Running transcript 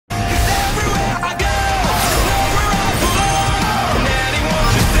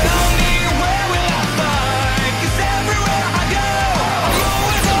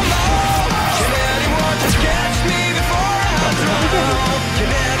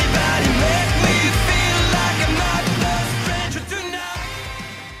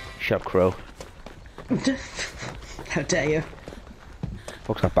Shut up, Crow. How dare you?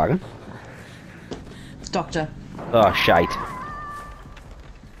 What's that bagging? Doctor. Oh, shite.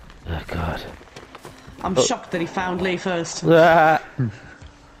 Oh, God. I'm shocked that he found Lee first. Ah.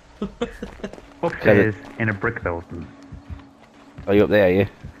 Upstairs in a brick building. Are you up there, are you?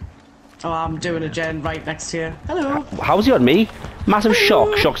 Oh, I'm doing a gen right next to you. Hello. How's he on me? Massive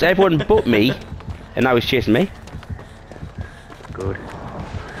shock. Shocks everyone but me. And now he's chasing me. Good.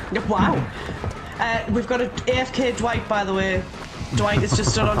 Wow. We've got an AFK Dwight, by the way. Dwight is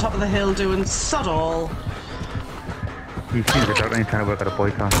just stood on top of the hill doing sod all. He's seen the doctor and he's trying to work out a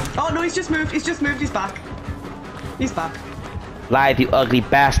boycott. Oh no, he's just moved. He's just moved. He's back. He's back. Live, you ugly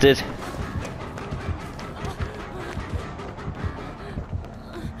bastard.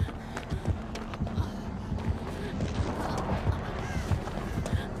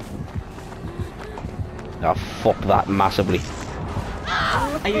 Oh, fuck that massively.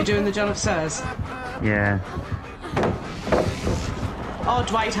 Are you doing the John upstairs? Yeah. Oh,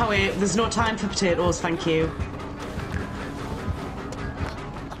 Dwight, how are you? There's no time for potatoes, thank you.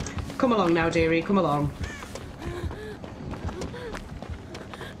 Come along now, dearie, come along.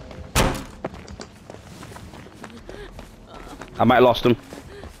 I might have lost him.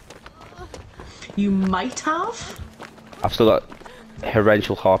 You might have? I've still got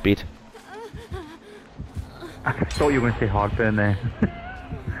torrential heartbeat. I thought you were going to say heartburn there.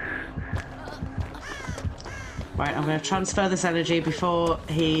 Right, I'm going to transfer this energy before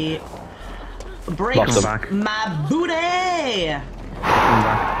he breaks back. my booty! Come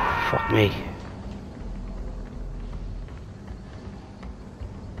back. Fuck me.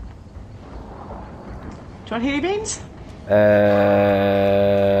 Do you want Healy beans?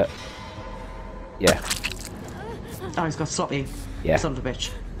 Yeah. Oh, he's got sloppy. Yeah. Son of a bitch.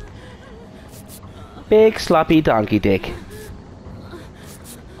 Big sloppy donkey dick.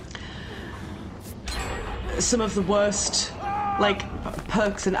 Some of the worst, like,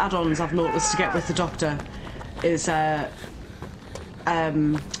 perks and add-ons I've noticed to get with the Doctor is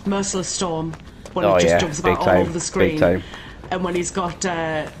Merciless Storm, when Oh, he just yeah, jumps big about all time, over the screen. big time. And when he's got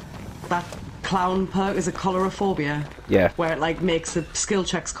that clown perk, is it Choleraphobia? Yeah. Where it, like, makes the skill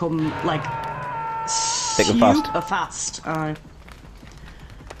checks come, like, Thick and fast. super fast.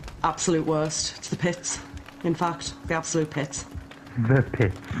 Absolute worst. It's the pits, in fact. The absolute pits. The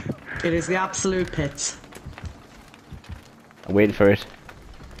pit. It is the absolute pits. I'm waiting for it.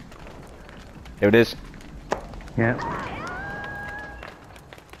 Here it is. Yeah.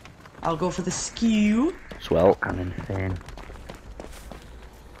 I'll go for the skew. Swell. I'm insane.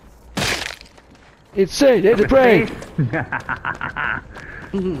 Insane, it's a brain.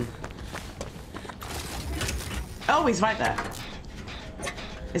 Oh, he's right there.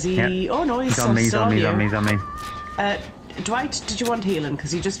 Is he? Yep. Oh no, he's He's on me, he's still on on me, he's you. on me, he's on me. Dwight, did you want healing?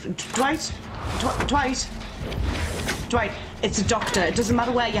 Because he just Dwight. It's a Doctor. It doesn't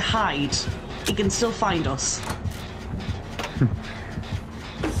matter where you hide. He can still find us.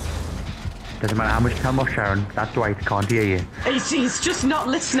 Doesn't matter how much time off Sharon, that Dwight can't hear you. He's just not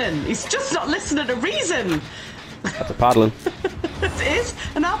listening. He's just not listening to reason. That's a paddling. It is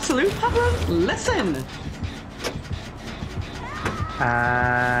an absolute problem. Listen.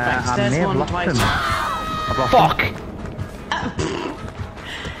 I there's may have one, lost Dwight. him. I've lost Fuck! him.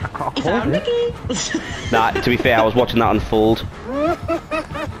 I can't He found afford it. Nikki. Nah, to be fair, I was watching that unfold.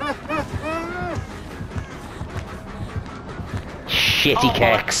 Shitty Oh,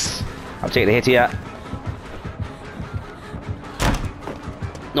 keks. I'm taking a hit here.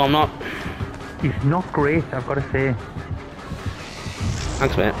 No, I'm not. He's not great, I've got to say.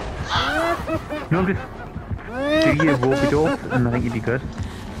 Thanks, mate. No, just do your rope-a-dope and I think you'd be good.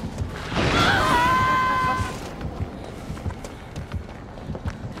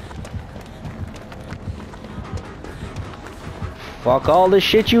 Fuck all the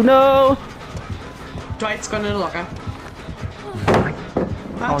shit you know. Dwight's gone in a locker.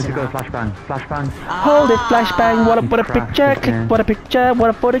 Oh, you got a flashbang. Flashbang. Hold it, flashbang. What a Crap, picture. yeah. Click, what a picture. What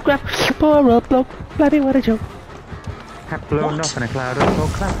a photograph. Poor old bloke. Bloody what a joke. Hat blown off in a cloud of smoke.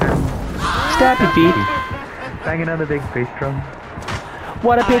 Clapping. Stab your feet. Banging on the big bass drum.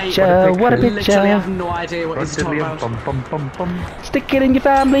 What a picture. What a Literally picture. have no idea what he's talking about. Bum bum bum bum. Stick it in your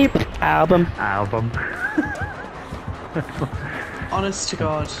family album. Album. Honest to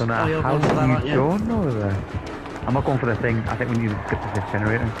God. Don't know Oh, you're how going for that, aren't you you? don't know that. I'm not going for the thing. I think we need to skip the fifth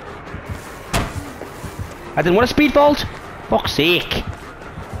generator. I didn't want a speed vault. Fuck's sake.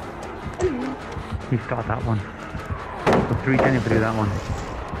 He started that one. So 3 can you do that one?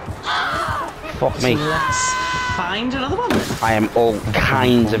 Fuck me. Let's find another one. I am all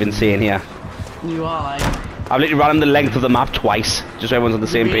kinds of insane here. You are like. I've literally ran the length of the map twice, just so everyone's on the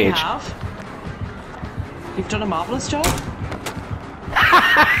same You really page. have. You've done a marvellous job.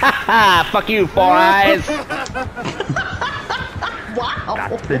 Ah, fuck you, Four Eyes! Wow.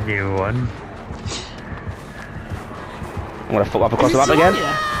 That's the new one. I'm gonna fuck off across the map Is it again.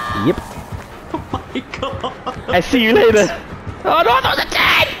 Sonya? Yep. Oh my god. I see you later. Oh no, that was a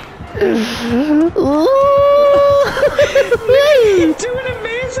 10! You're doing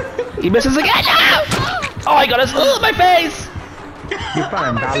amazing. He misses again. No! Oh, I got his. Oh, my face! You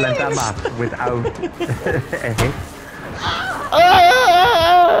found that length of map without a hit.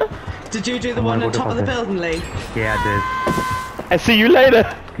 Ah! Did you do the I'm one gonna on go top of the to building, Lee? Yeah, I did. I see you later.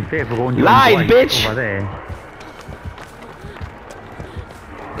 To be fair, if we're going to Lied, Dwight bitch. over there.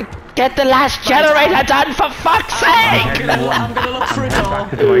 Get the last generator done for fuck's sake! I'm gonna look for a door. Back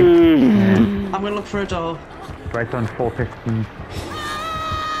to Dwight. I'm gonna look for a door. Dwight's on 4 pistons.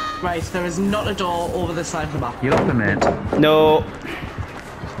 Right, there is not a door over this side of the map. You lost him, mate. No,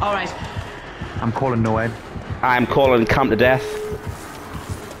 Alright, I'm calling Noed. I'm calling camp to death.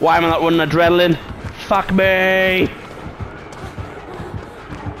 Why am I not running adrenaline? Fuck me!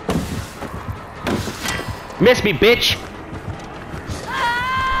 Miss me, bitch!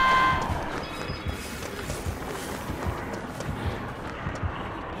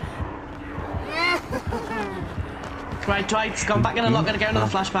 right, Dwight's gone back in and lock, gonna get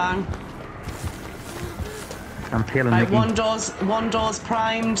another flashbang. I'm feeling Right, Nicky. one door's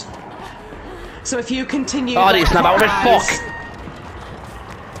primed. So if you continue... Oh, it's not about it, clockwise- fuck!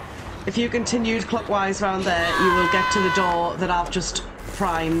 If you continued clockwise round there, you will get to the door that I've just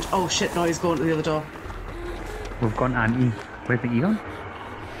primed. Oh shit, no, he's going to the other door. We've gone Anti. Where's Nicky gone?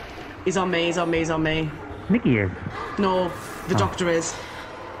 He's on me, he's on me, he's on me. Nicky is. No, the doctor is.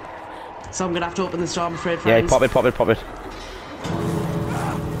 So I'm gonna have to open this door, I'm afraid, Yeah, friends. pop it, pop it, pop it.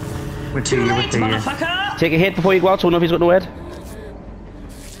 We'll see Too you, we'll late, see you. motherfucker! Take a hit before you go out, so I know if he's got no head.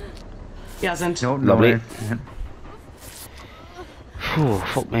 He hasn't. No, Lovely. Noed. Yeah. Phew,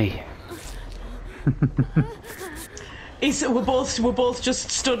 fuck me. We're both just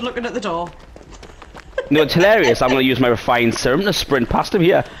stood looking at the door. No, it's hilarious. I'm going to use my refined serum to sprint past him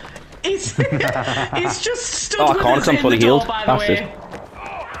here. He's just stood Oh, I with can't, us 'cause I'm in fully the door, healed. by the Bastard. way.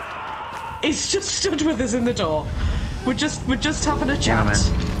 He's just stood with us in the door. We're just having a chat.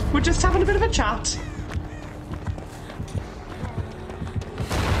 man. We're just having a bit of a chat.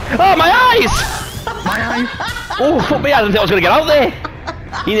 Oh, my eyes! My eyes! Oh, fuck me, I didn't think I was going to get out there.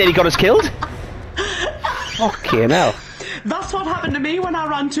 He nearly got us killed. Fucking hell. That's what happened to me when I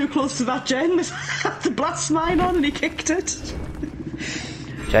ran too close to that gen. The blast mine on and he kicked it.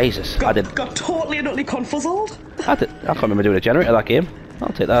 Jesus, I did. Got totally and utterly confuzzled. I can't remember doing a generator that game. I'll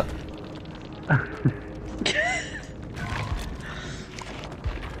take that.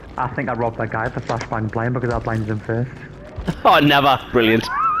 I think I robbed that guy at the flashbang blind because I blinded him first. Oh, never. Brilliant.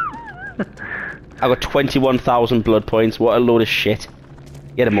 I got 21,000 blood points. What a load of shit.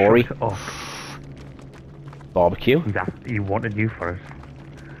 Get a Mori. Oh, Barbecue. he wanted you for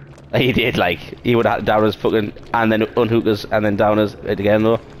it. He did, like, he would have down us fucking, and then unhook us, and then down us again,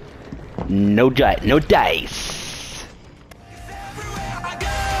 though. No dice.